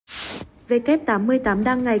W88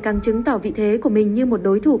 đang ngày càng chứng tỏ vị thế của mình như một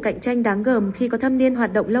đối thủ cạnh tranh đáng gờm khi có thâm niên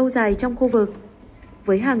hoạt động lâu dài trong khu vực.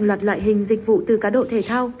 Với hàng loạt loại hình dịch vụ từ cá độ thể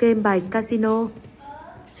thao, game bài, casino,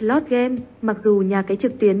 slot game, mặc dù nhà cái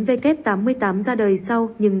trực tuyến W88 ra đời sau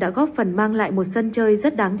nhưng đã góp phần mang lại một sân chơi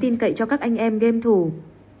rất đáng tin cậy cho các anh em game thủ.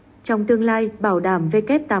 Trong tương lai, bảo đảm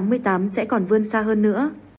W88 sẽ còn vươn xa hơn nữa.